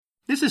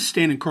This is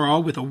Stan and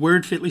Carl with A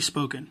Word Fitly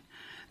Spoken.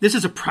 This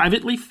is a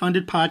privately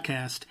funded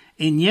podcast,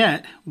 and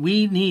yet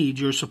we need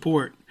your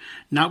support.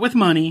 Not with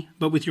money,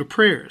 but with your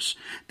prayers,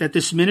 that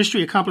this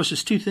ministry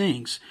accomplishes two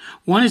things.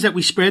 One is that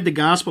we spread the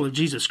gospel of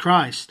Jesus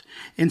Christ,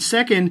 and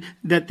second,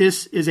 that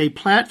this is a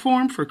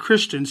platform for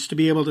Christians to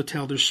be able to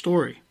tell their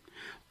story.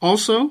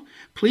 Also,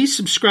 please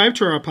subscribe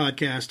to our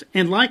podcast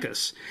and like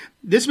us.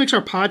 This makes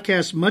our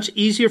podcast much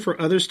easier for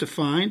others to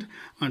find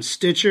on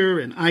Stitcher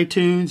and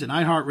iTunes and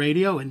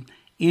iHeartRadio and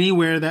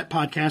anywhere that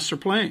podcasts are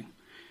playing.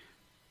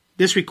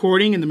 This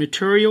recording and the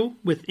material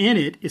within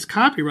it is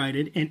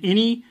copyrighted, and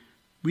any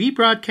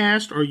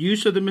rebroadcast or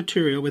use of the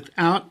material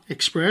without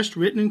expressed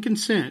written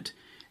consent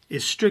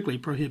is strictly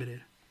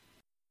prohibited.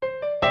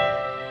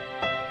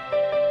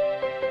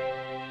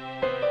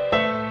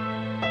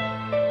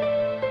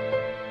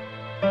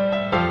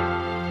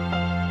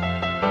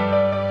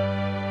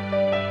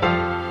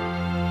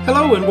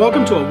 Hello and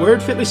welcome to A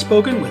Word Fitly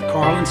Spoken with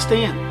Carl and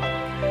Stan.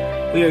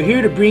 We are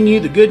here to bring you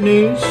the good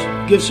news,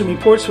 give some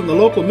reports from the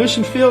local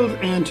mission field,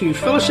 and to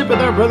fellowship with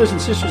our brothers and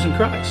sisters in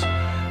Christ.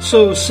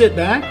 So sit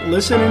back,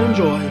 listen, and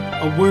enjoy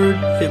A Word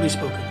Fitly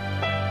Spoken.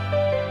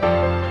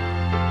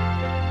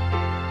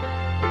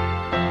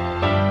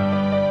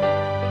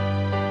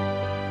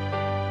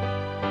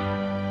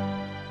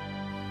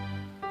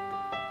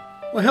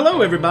 Well,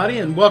 hello everybody,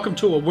 and welcome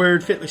to A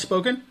Word Fitly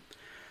Spoken.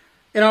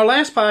 In our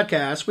last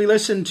podcast, we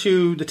listened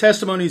to the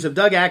testimonies of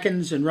Doug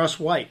Atkins and Russ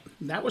White.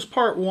 That was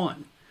part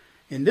one.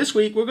 And this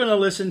week, we're going to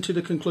listen to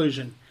the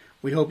conclusion.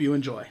 We hope you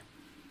enjoy.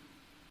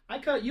 I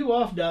cut you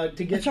off, Doug,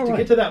 to get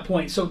to that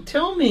point. So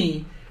tell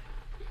me,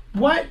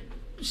 what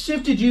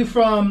shifted you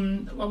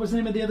from, what was the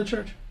name of the other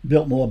church?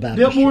 Biltmore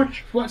Baptist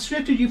Church. What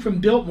shifted you from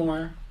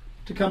Biltmore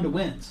to come to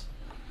Winds?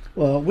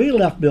 Well, we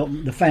left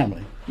Biltmore, the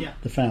family. Yeah.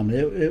 The family.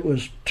 It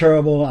was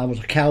terrible. I was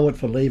a coward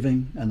for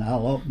leaving, and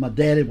my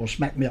daddy will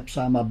smack me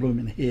upside my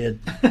blooming head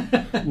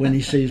when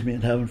he sees me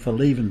in heaven for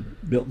leaving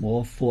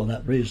Biltmore for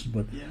that reason.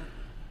 But yeah.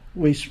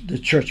 The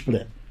church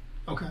split.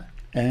 Okay.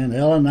 And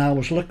Ellen and I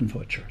was looking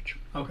for a church.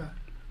 Okay.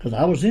 Because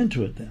I was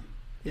into it then.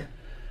 Yeah.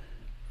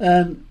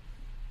 And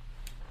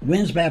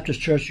Winds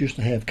Baptist Church used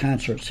to have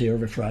concerts here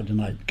every Friday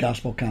night,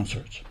 gospel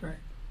concerts. Right.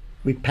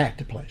 We packed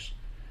the place.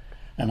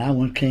 And I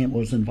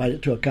was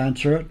invited to a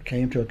concert,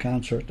 came to a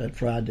concert that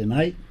Friday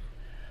night.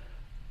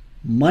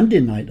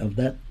 Monday night of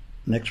that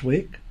next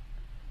week,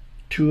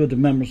 two of the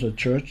members of the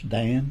church,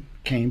 Dan,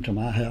 came to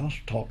my house,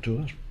 talked to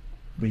us.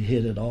 We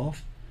hit it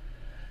off.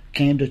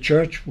 Came to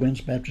church,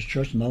 Winds Baptist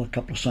Church, another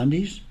couple of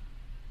Sundays.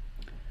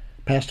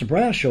 Pastor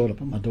Brass showed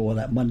up at my door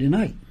that Monday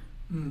night.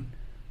 Mm.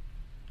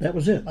 That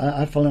was it.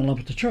 I fell in love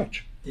with the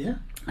church. Yeah.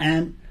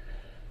 And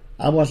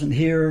I wasn't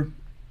here,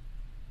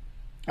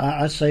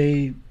 I'd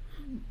say,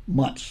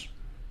 months.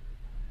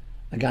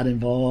 I got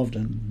involved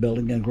in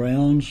building and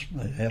grounds.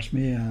 They asked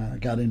me. I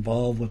got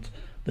involved with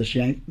this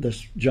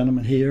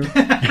gentleman here.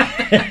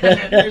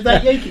 There's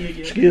that Yankee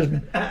again. Excuse me.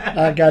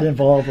 I got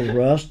involved with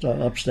Russ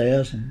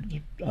upstairs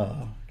and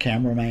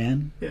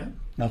cameraman. Yeah.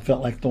 I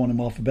felt like throwing him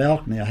off the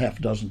balcony a half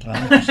a dozen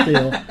times. But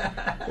still,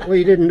 well,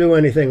 you didn't do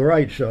anything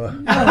right, so.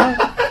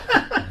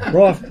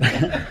 Roth,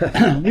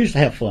 we used to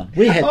have fun.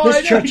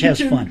 This church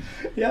has fun.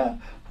 Yeah.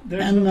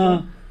 There's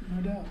no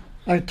doubt.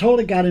 I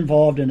totally got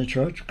involved in the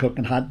church,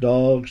 cooking hot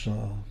dogs,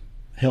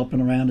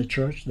 helping around the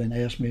church. Then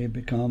asked me to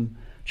become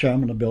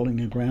chairman of Building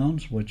and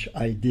Grounds, which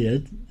I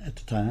did at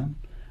the time.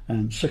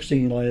 And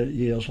 16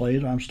 years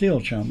later, I'm still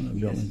chairman of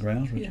Building and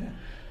Grounds.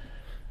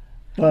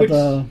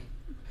 But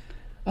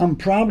I'm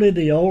probably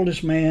the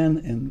oldest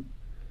man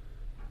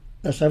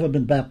that's ever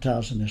been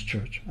baptized in this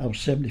church. I was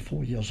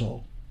 74 years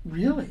old.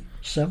 Really?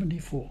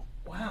 74.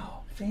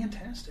 Wow,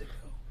 fantastic.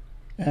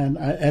 And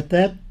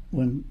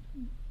when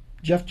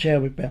Jeff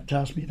Chadwick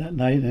baptized me that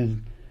night,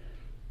 and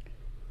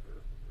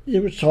he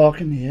was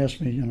talking. He asked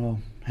me,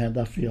 how did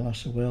I feel? I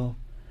said, well,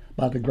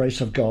 by the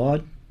grace of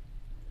God,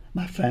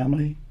 my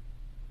family,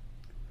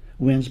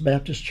 Winds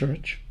Baptist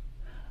Church,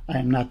 I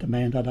am not the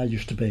man that I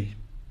used to be.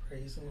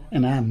 Praise the Lord.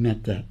 And I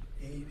meant that.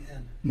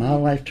 Amen. My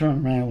life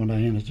turned around when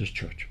I entered this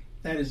church.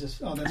 That is just,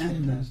 that's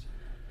fantastic.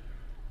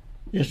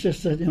 It's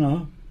just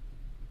that,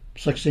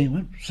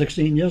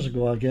 16 years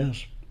ago, I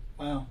guess.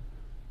 Wow.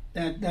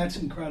 That's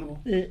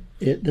incredible.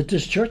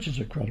 This church is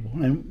incredible.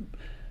 And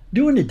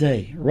during the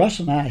day, Russ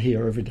and I are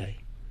here every day.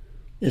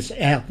 It's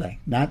our thing.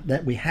 Not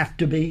that we have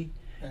to be.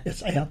 Right.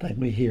 It's our thing.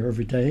 We're here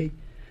every day.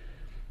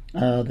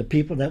 The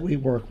people that we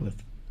work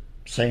with,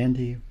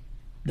 Sandy,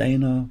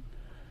 Dana,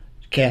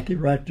 Kathy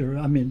Rector,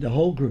 the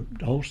whole group,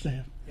 the whole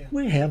staff. Yeah.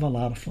 We have a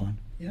lot of fun.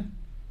 Yeah.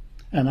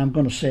 And I'm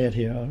going to say it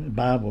here.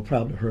 Bob will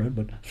probably heard,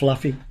 but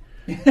Fluffy.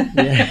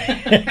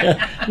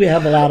 Yeah. we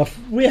have a lot of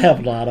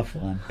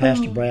fun.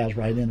 Pastor Brass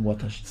right in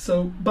with us.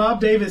 So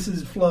Bob Davis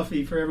is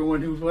Fluffy for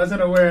everyone who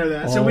wasn't aware of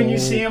that. So when you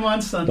see him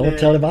on Sunday, don't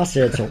tell him I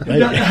said so.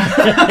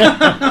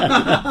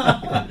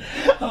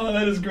 Oh,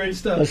 that is great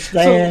stuff. But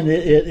Stan,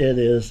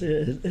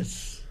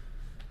 it's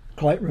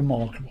quite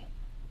remarkable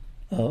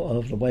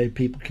of the way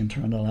people can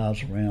turn their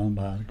lives around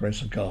by the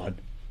grace of God.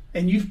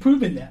 And you've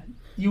proven that.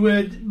 you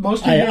would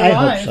most of your I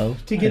life hope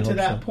so. to I get to hope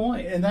that so.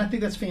 point. And I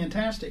think that's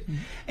fantastic.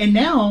 And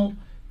now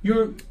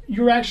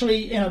you're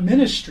actually in a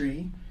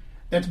ministry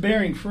that's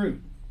bearing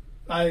fruit.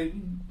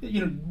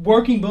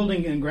 Working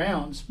building and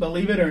grounds,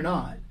 believe it or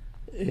not,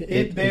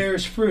 it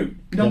bears fruit.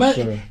 No Yes,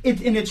 matter,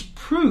 sir. and it's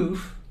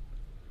proof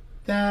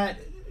that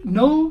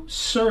no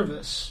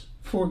service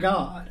for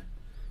God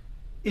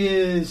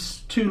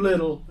is too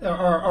little,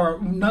 or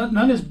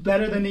none is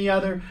better than the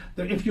other.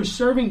 If you're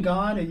serving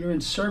God and you're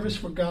in service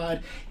for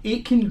God,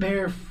 it can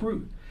bear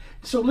fruit.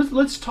 So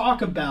let's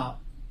talk about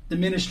the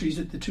ministries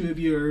that the two of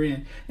you are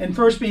in, and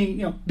first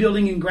being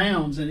building and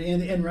grounds,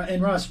 and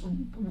Russ,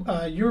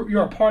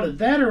 you're a part of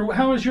that, or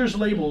how is yours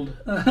labeled?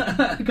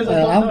 Because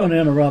I'm going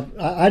to interrupt.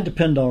 I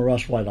depend on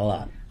Russ White a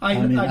lot. I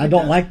get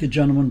don't that. like the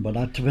gentleman, but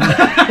I depend.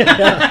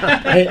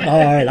 Hey, all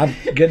right, I'm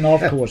getting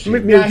off course here.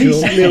 Yeah, he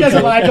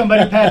doesn't like him,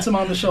 but he pats him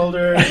on the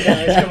shoulder.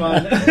 Guys,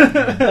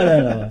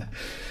 come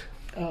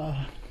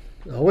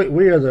on.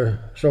 We are the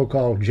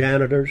so-called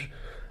janitors.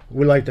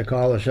 We like to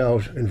call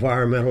ourselves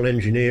environmental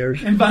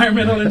engineers.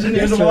 Environmental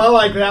engineers. Well, I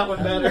like that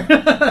one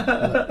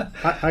better.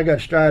 I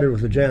got started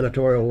with the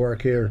janitorial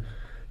work here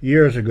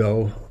years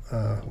ago.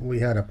 We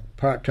had a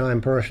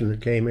part-time person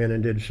that came in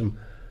and did some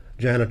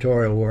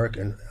janitorial work,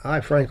 and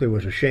I frankly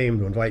was ashamed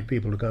to invite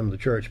people to come to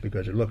the church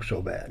because it looked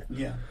so bad.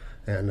 Yeah.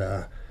 And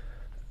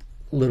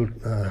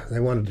they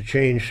wanted to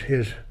change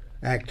his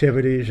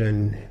activities,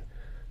 and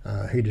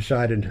he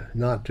decided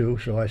not to.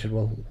 So I said,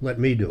 "Well, let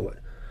me do it."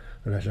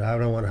 And I said, "I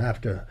don't want to have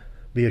to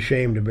be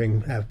ashamed to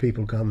have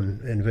people come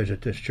and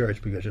visit this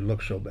church because it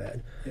looks so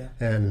bad." Yeah.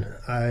 And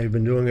I've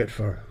been doing it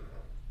for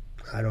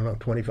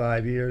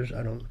 25 years.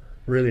 I don't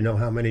really know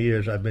how many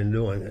years I've been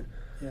doing it.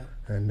 Yeah.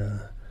 And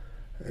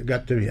it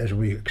got to be, as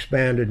we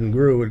expanded and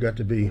grew, it got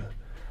to be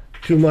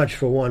too much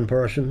for one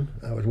person.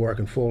 I was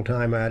working full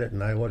time at it,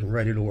 and I wasn't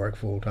ready to work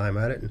full time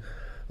at it. And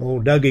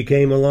old Dougie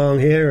came along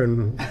here,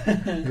 and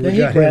we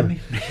got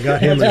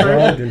him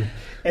involved.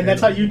 And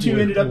that's how you two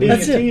ended up being a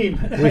team.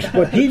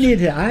 He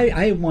needed.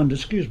 I wondered.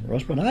 Excuse me,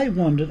 Russ, but I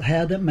wondered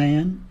how that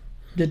man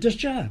did this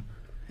job.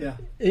 Yeah.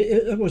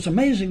 It was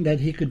amazing that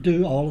he could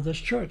do all of this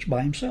church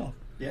by himself.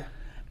 Yeah.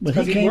 But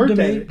Because he he came worked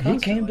to at me. it He constantly.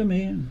 came to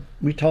me, and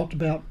we talked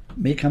about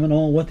me coming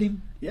on with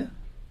him. Yeah.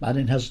 I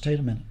didn't hesitate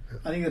a minute.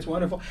 I think that's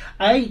wonderful.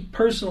 I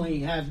personally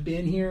have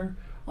been here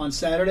on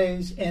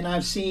Saturdays, and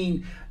I've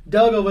seen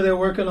Doug over there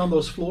working on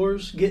those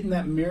floors, getting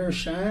that mirror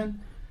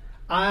shine.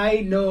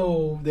 I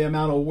know the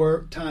amount of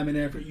work, time, and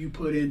effort you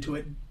put into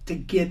it to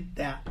get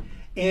that.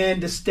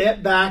 And to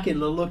step back and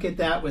to look at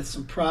that with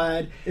some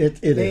pride,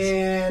 It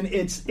man,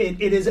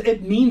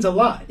 it means a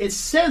lot. It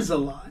says a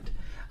lot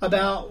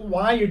about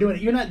why you're doing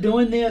it. You're not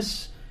doing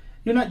this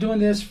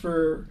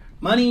for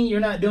money. You're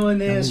not doing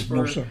this No,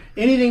 for sir.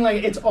 anything like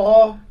it. It's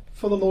all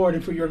for the Lord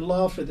and for your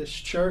love for this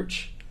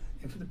church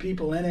and for the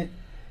people in it.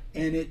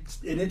 And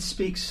it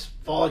speaks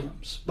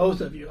volumes.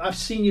 Both of you. I've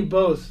seen you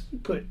both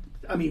put.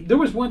 I mean, there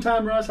was one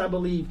time, Russ, I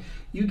believe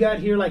you got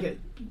here like at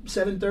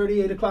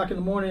 7:30, 8 o'clock in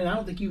the morning, and I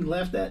don't think you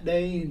left that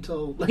day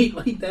until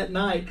late that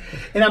night.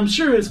 And I'm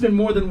sure it's been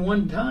more than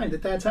one time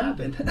that's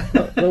happened.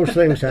 Those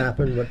things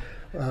happen,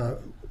 but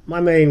my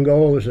main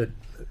goal is that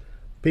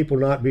people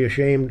not be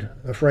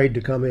afraid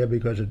to come here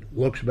because it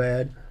looks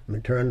bad. I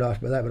mean, turned off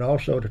by that, but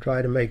also to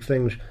try to make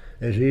things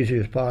as easy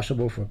as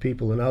possible for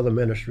people in other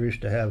ministries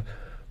to have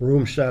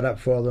rooms set up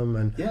for them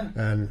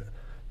and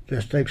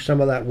just take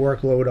some of that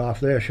workload off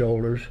their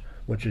shoulders,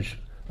 which is,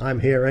 I'm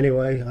here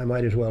anyway, I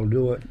might as well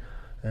do it.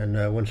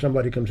 And when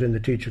somebody comes in to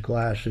teach a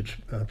class, it's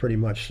pretty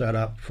much set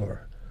up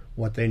for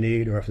what they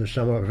need, or if there's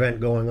some event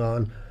going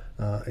on,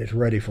 it's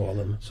ready for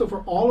them. So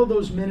for all of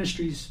those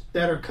ministries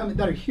that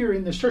are here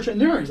in this church, and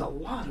there is a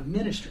lot of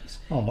ministries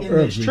in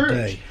this every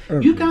church, day,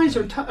 you guys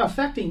are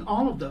affecting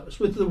all of those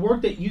with the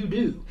work that you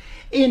do,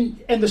 and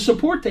the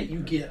support that you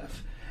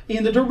give,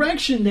 and the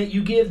direction that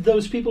you give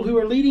those people who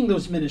are leading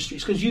those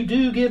ministries, because you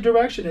do give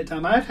direction at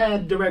times. I've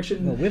had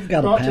direction We've got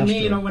a brought to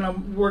me, pastor, when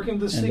I'm working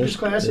the speakers this-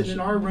 class, and this in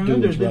our room,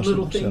 dude there's been Russell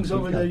little himself, things we've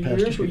over got the a pastor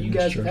years where in you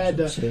this guys have church had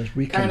that says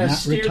we to kind cannot of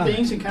steer retire.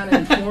 things and kind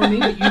of inform me.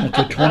 But you,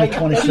 Until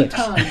 2026. every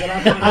time that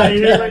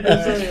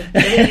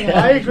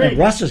I agree. And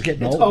Russ is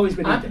getting It's old. always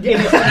been. And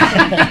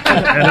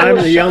I'm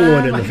the young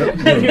one in the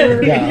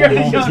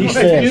group. He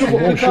says, beautiful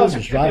 "Won't show because,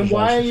 his driver's and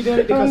why are you doing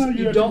it? Because license."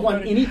 you don't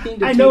want anything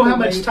to I know take how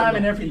away much from time the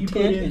and effort you put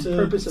intent and into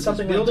purpose of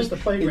something this like building, just the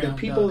playground. and the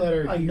people that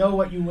are. I know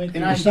what you went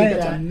through. And I It's think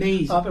sad. that's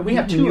amazing. And we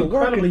have When two you're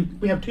incredibly. working-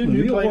 We have two when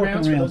new you're working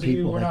playgrounds for around those of you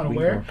who people are not like we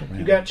aware. work around.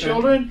 You got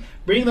children.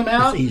 Bring them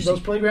out. easy. Those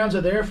playgrounds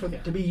are there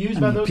to be used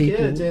I by mean, those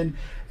people- kids.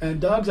 And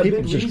Doug's a people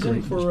big just reason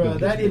great for this building.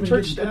 that even Church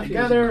getting staff put is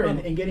together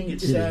incredible. and getting it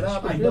It set is.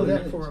 up. I It know really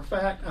that is. for a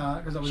fact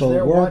because I was So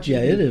there work, watching.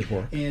 yeah, it is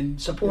work. And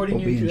supporting It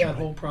will you be through that enjoyed.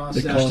 whole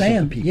process. Because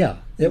yeah,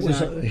 it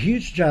was Exactly. a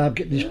huge job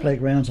getting these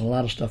playgrounds and a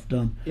lot of stuff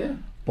done. Yeah,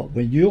 But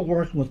when you're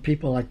working with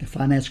people like the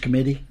finance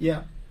committee,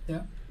 yeah.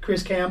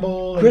 Chris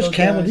Campbell. and Chris those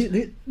Campbell,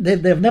 guys.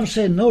 they've never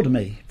said no to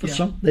me.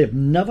 Yeah. They've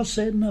never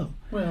said no.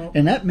 Well,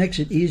 And that makes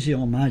it easy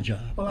on my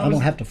job. Well, I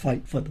don't have to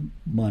fight for the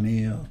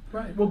money.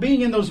 right. Well,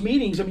 being in those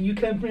meetings, I mean, you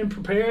come in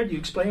prepared. You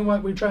explain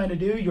what we're trying to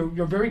do.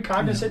 You're very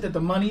cognizant that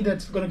the money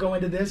that's going to go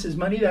into this is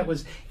money that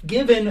was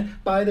given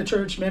by the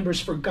church members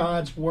for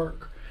God's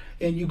work,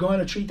 and you're going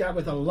to treat that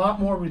with a lot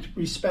more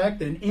respect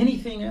than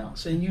anything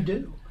else, and you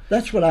do.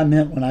 That's what I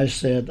meant when I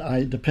said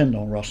I depend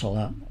on Russell a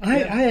lot.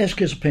 I ask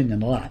his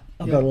opinion a lot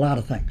about a lot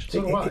of things.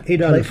 So do I. He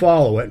doesn't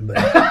follow it, but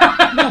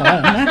No,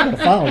 I'm not going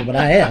to follow, but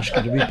I ask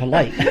to be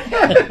polite.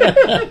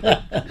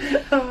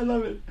 I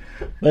love it.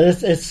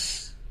 But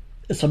it's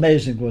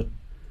amazing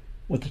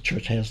what the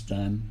church has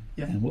done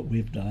and what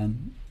we've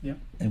done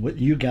and what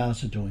you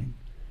guys are doing.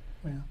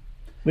 Well,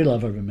 We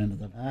love every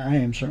minute of it. I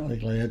am certainly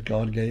glad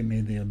God gave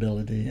me the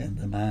ability and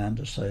the mind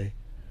to say,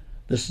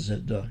 this is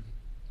it, Doug.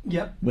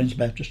 yep. Wins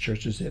Baptist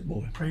Church is it,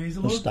 boy. Praise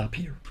the Let's Lord. stop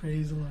here.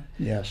 Praise the Lord.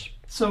 Yes.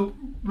 So,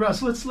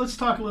 Russ, let's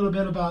talk a little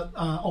bit about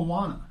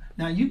Awana.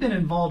 Now, you've been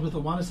involved with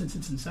Awana since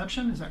its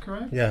inception. Is that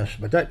correct? yes,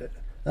 but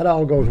that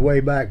all goes way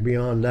back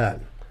beyond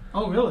that.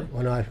 Oh, really?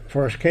 When I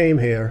first came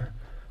here,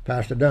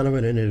 Pastor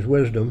Donovan, in his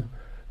wisdom,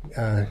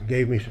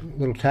 gave me some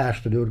little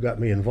tasks to do that got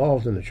me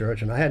involved in the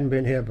church, and I hadn't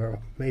been here for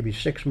maybe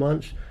 6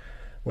 months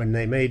when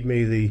they made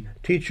me the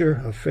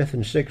teacher of 5th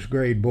and 6th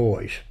grade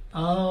boys.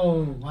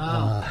 Oh,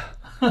 wow.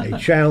 A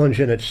challenge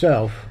in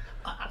itself.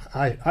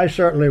 I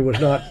certainly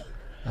was not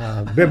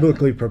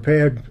biblically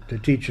prepared to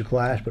teach a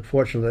class, but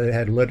fortunately they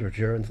had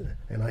literature,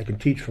 and I can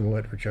teach from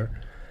literature.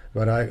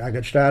 But I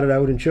got started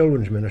out in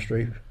children's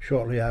ministry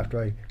shortly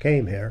after I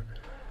came here.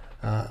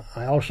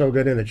 I also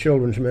got into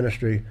children's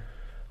ministry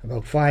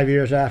about 5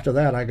 years after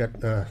that. I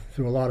got,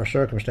 through a lot of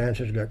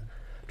circumstances, got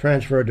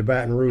transferred to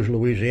Baton Rouge,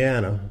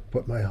 Louisiana,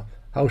 put my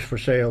house for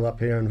sale up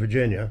here in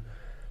Virginia.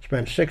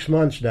 Spent 6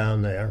 months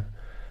down there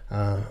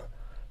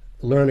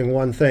learning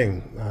one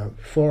thing.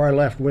 Before I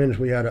left WINS,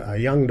 we had a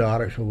young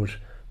daughter who was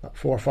about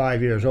 4 or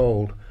 5 years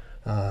old.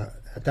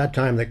 At that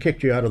time, they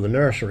kicked you out of the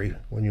nursery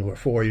when you were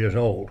 4 years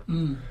old.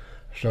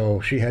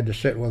 So she had to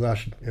sit with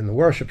us in the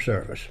worship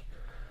service.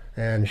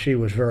 And she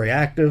was very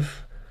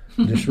active,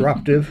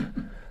 disruptive.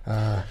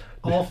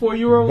 All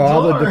 4-year-olds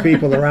bothered are. the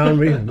people around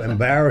me,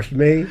 embarrassed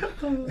me.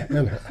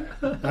 And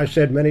I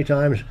said many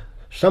times,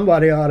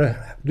 somebody ought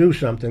to do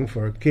something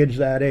for kids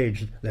that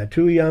age. They're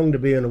too young to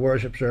be in the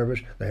worship service.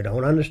 They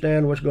don't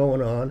understand what's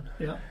going on.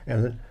 Yeah.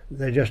 And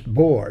they're just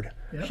bored.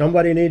 Yeah.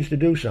 Somebody needs to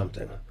do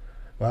something.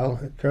 Well,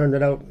 it turned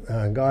out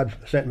God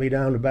sent me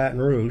down to Baton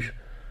Rouge,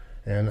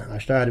 and I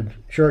started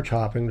church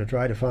hopping to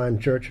try to find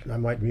a church I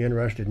might be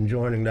interested in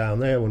joining down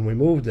there when we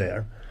moved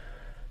there.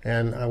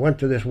 And I went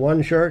to this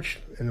one church,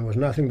 and there was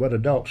nothing but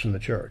adults in the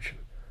church.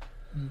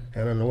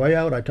 And on the way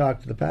out, I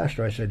talked to the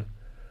pastor. I said,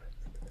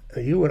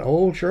 "Are you an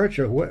old church,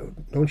 or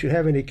what, don't you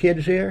have any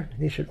kids here?"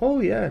 And he said, "Oh,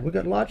 yeah, we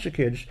got lots of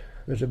kids.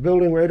 There's a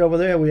building right over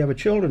there. We have a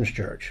children's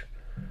church.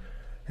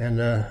 And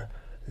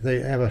they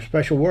have a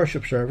special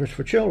worship service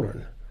for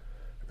children."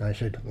 And I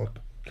said, "Well,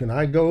 can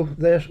I go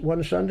there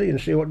one Sunday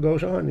and see what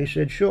goes on?" And he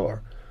said,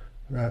 "Sure.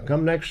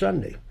 Come next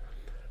Sunday."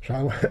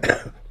 So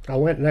I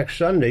went next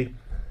Sunday,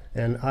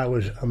 and I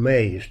was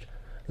amazed.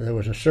 There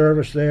was a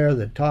service there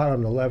that taught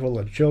on the level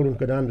that children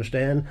could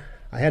understand.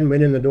 I hadn't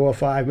been in the door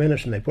 5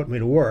 minutes, and they put me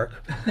to work.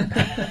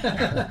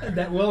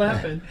 That will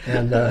happen.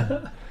 And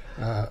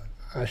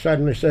I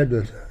suddenly said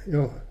that,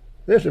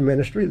 there's a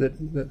ministry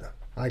that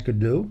I could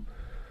do.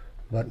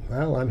 But,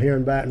 well, I'm here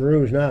in Baton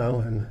Rouge now,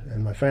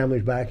 and my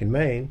family's back in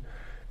Maine.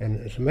 And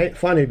it's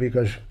funny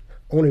because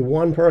only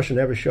one person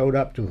ever showed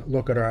up to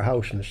look at our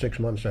house in the 6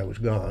 months I was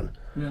gone.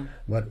 Yeah.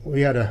 But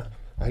we had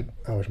I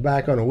was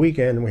back on a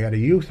weekend, and we had a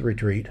youth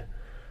retreat.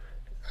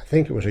 I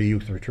think it was a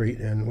youth retreat,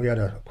 and we had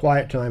a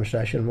quiet time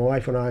session. My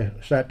wife and I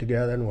sat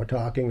together and were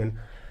talking, and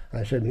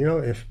I said,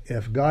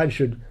 if God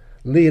should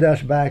lead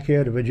us back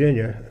here to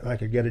Virginia, I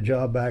could get a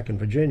job back in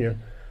Virginia,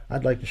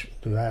 I'd like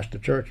to ask the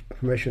church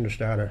permission to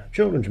start a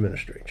children's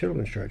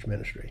church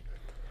ministry.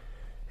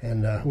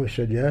 And we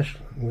said yes.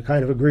 We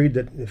kind of agreed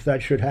that if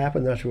that should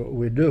happen, that's what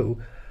we'd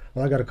do.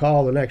 Well, I got a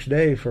call the next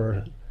day for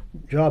a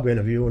job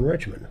interview in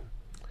Richmond,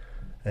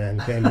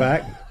 and came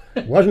back.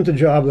 It wasn't the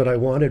job that I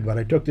wanted, but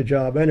I took the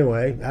job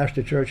anyway, asked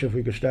the church if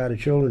we could start a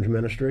children's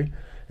ministry,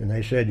 and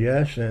they said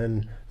yes,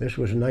 and this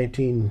was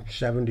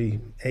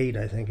 1978,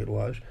 I think it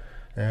was,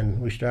 and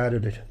we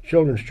started a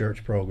children's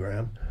church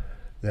program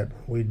that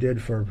we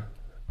did for,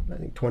 I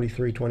think,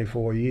 23,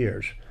 24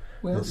 years.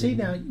 Well, see,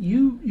 now,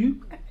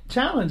 you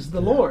challenged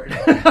the Lord.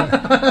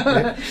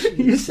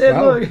 You said,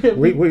 Well, look.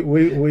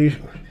 we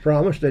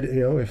promised that,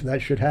 if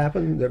that should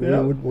happen, that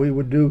we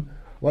would do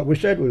what we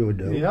said we would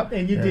do. Yep,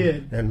 and you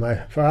did. And my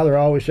father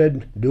always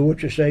said, do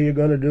what you say you're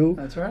going to do.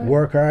 That's right.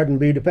 Work hard and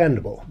be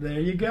dependable. There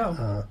you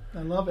go.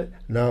 I love it.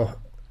 Now,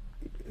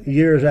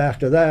 years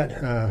after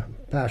that,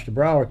 Pastor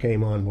Brower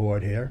came on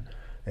board here,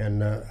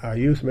 and our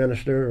youth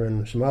minister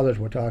and some others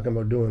were talking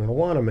about doing an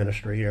Awana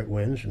ministry here at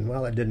WINS, and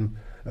well, it didn't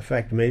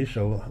affect me,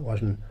 so I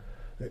wasn't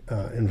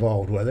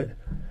involved with it.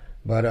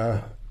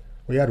 But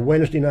we had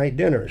Wednesday night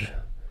dinners,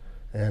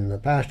 and the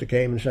pastor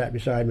came and sat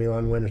beside me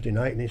on Wednesday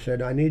night, and he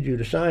said, "I need you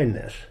to sign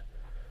this."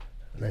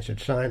 And I said,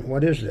 sign,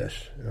 what is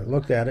this? And I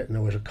looked at it, and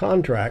there was a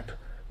contract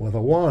with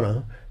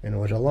Awana, and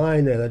there was a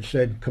line there that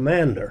said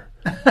Commander.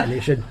 And he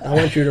said, I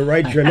want you to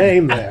write your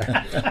name there.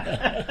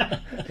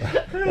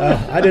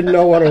 Well, I didn't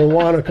know what a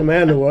Awana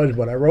commander was,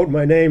 but I wrote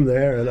my name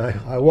there, and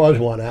I was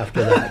one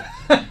after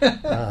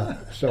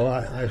that. So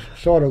I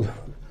sort of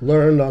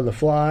learned on the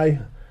fly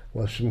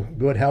with some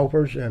good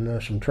helpers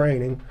and some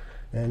training,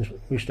 and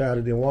we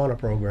started the Awana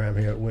program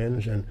here at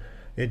WINS, and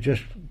it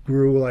just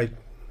grew like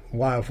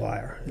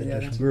wildfire.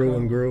 It just grew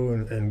and grew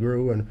and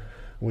grew, and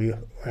we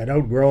had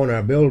outgrown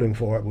our building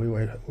for it.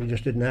 We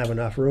just didn't have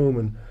enough room,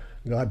 and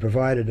God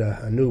provided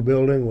a new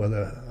building with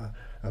a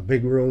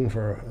big room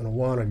for an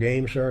Awana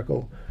game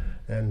circle,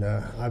 and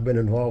I've been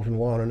involved in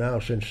Awana now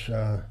since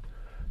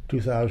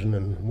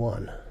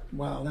 2001.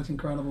 Wow, that's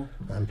incredible.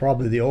 I'm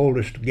probably the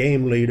oldest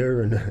game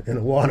leader in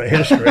Awana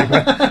history.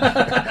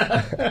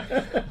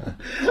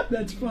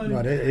 That's funny.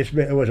 But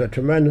it was a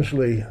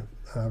tremendously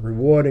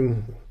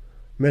rewarding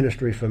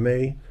ministry for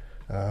me.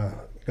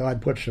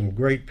 God put some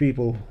great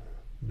people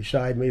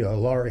beside me,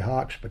 Laurie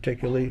Hawks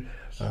particularly.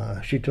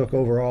 She took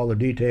over all the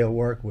detail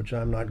work, which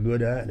I'm not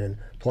good at, and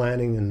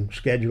planning and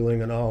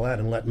scheduling and all that,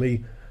 and let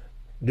me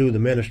do the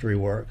ministry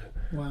work.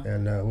 Wow.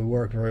 And we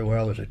worked very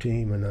well as a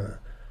team, and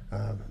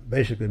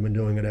basically been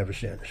doing it ever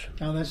since.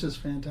 Oh, that's just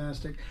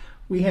fantastic.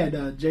 We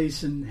had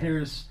Jason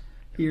Harris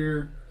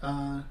here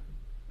to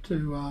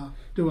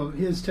do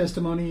his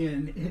testimony,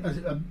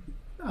 and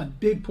a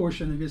big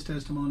portion of his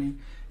testimony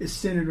is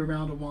centered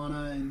around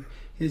Awana and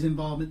his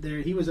involvement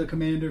there. He was a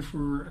commander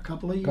for a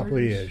couple of years. Couple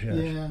of years, yes.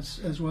 Yes,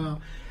 as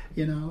well.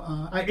 You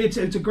know, it's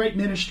a great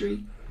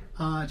ministry.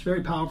 It's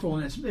very powerful,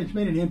 and it's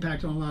made an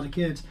impact on a lot of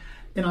kids.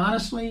 And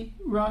honestly,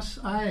 Russ,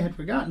 I had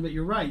forgotten, but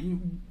you're right.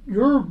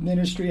 Your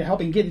ministry,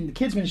 helping get in the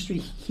kids' ministry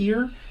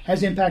here,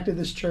 has impacted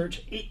this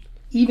church,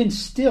 even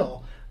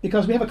still,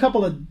 because we have a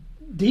couple of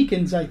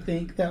deacons, I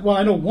think,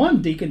 I know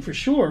one deacon for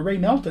sure, Ray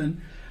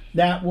Melton,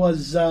 that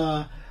was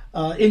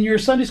in your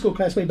Sunday school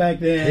class way back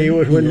then. He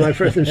was in my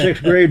 5th and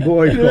 6th grade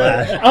boys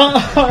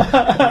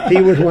class.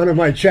 He was one of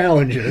my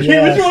challengers. He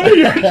was one of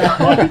your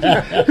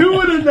challengers. Who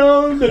would have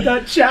known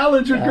that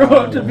challenge would grow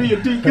up to be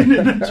a deacon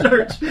in the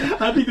church?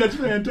 I think that's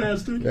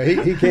fantastic.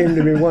 He came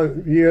to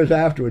me years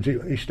afterwards.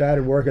 He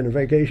started working in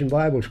Vacation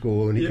Bible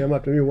School, and he came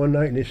up to me one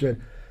night and he said,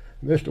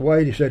 Mr.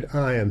 White, he said,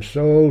 I am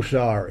so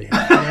sorry. And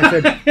I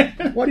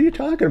said, what are you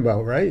talking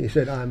about, right? He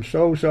said, I'm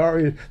so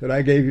sorry that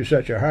I gave you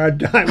such a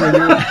hard time when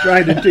you were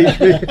trying to teach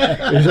me.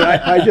 He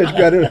said, I just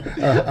got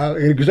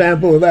an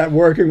example of that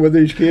working with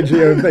these kids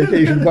here at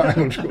Vacation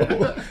Bible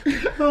School.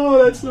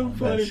 Oh, that's so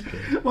funny.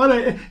 What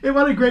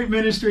a great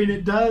ministry, and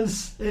it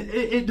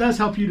does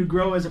help you to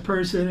grow as a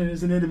person and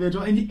as an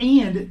individual,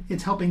 and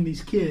it's helping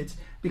these kids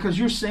because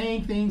you're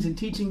saying things and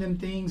teaching them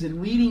things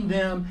and leading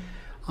them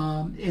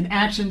in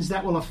actions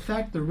that will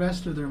affect the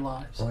rest of their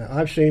lives.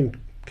 I've seen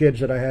kids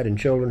that I had in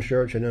children's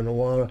church and in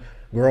Awana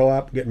grow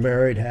up, get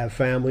married, have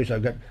families.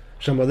 I've got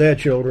some of their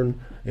children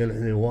in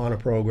the Awana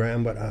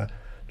program, but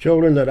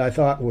children that I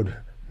thought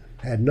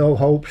had no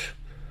hopes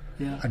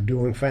are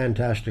doing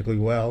fantastically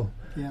well.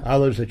 Yeah.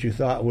 Others that you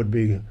thought would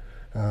be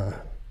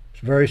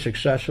very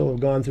successful have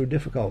gone through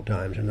difficult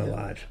times in their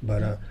lives.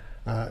 But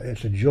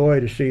it's a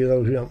joy to see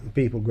those young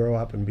people grow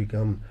up and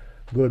become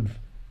good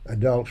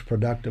adults,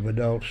 productive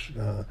adults,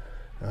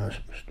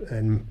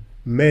 and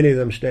many of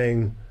them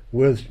staying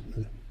with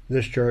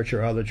this church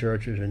or other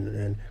churches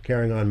and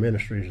carrying on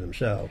ministries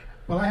themselves.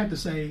 Well, I have to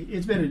say,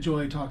 it's been a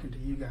joy talking to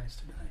you guys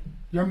today.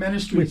 Your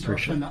ministries are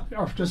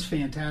just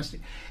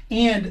fantastic.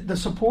 And the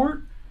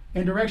support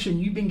and direction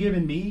you've been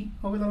giving me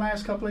over the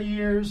last couple of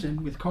years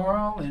and with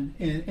Carl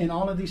and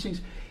all of these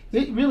things,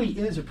 it really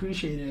is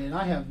appreciated. And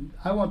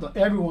I want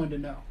everyone to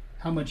know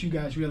how much you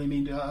guys really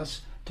mean to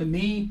us, to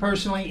me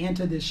personally, and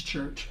to this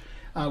church.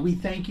 We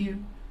thank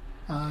you.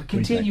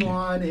 Continue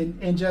on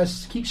and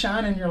just keep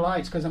shining your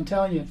lights, because I'm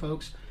telling you,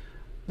 folks,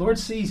 Lord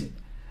sees it.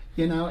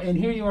 You know, and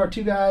here you are,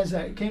 two guys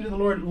that came to the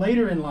Lord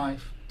later in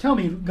life. Tell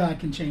me God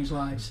can change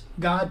lives.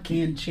 God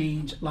can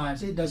change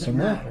lives. It doesn't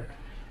matter.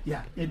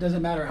 Yeah, it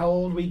doesn't matter how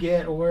old we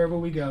get or wherever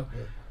we go.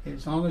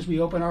 As long as we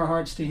open our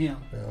hearts to Him.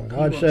 Well,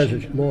 God says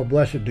it's more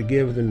blessed to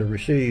give than to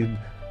receive,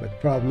 but the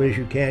problem is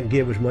you can't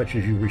give as much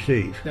as you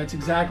receive. That's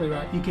exactly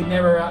right. You can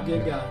never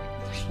outgive God.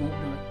 You just won't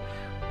do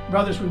it.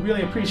 Brothers, we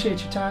really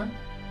appreciate your time,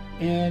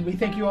 and we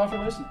thank you all for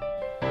listening.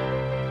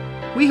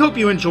 We hope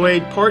you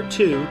enjoyed part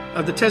 2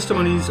 of the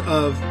testimonies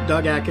of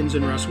Doug Atkins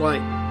and Russ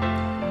White.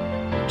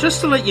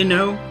 Just to let you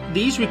know,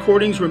 these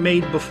recordings were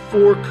made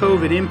before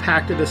COVID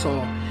impacted us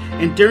all,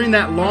 and during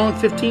that long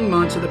 15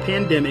 months of the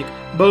pandemic,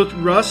 both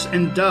Russ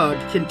and Doug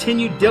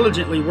continued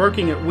diligently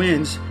working at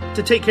WINS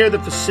to take care of the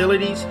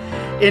facilities,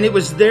 and it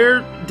was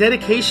their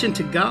dedication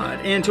to God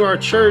and to our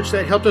church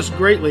that helped us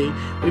greatly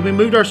when we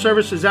moved our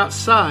services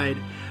outside,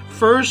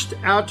 first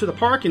out to the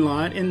parking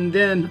lot and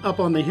then up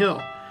on the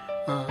hill.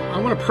 I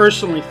want to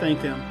personally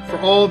thank them for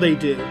all they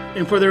do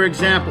and for their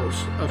examples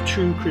of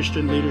true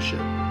Christian leadership.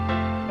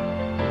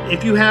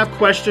 If you have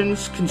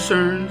questions,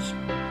 concerns,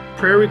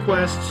 prayer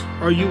requests,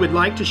 or you would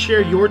like to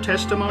share your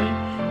testimony,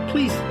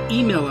 please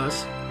email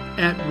us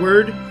at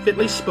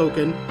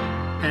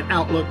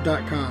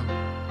wordfitlyspoken@outlook.com.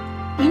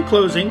 In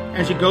closing,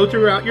 as you go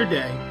throughout your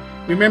day,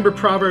 remember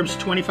Proverbs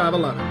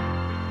 25:11.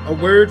 A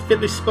word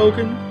fitly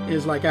spoken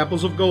is like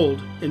apples of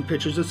gold in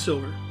pitchers of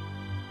silver.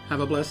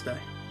 Have a blessed day.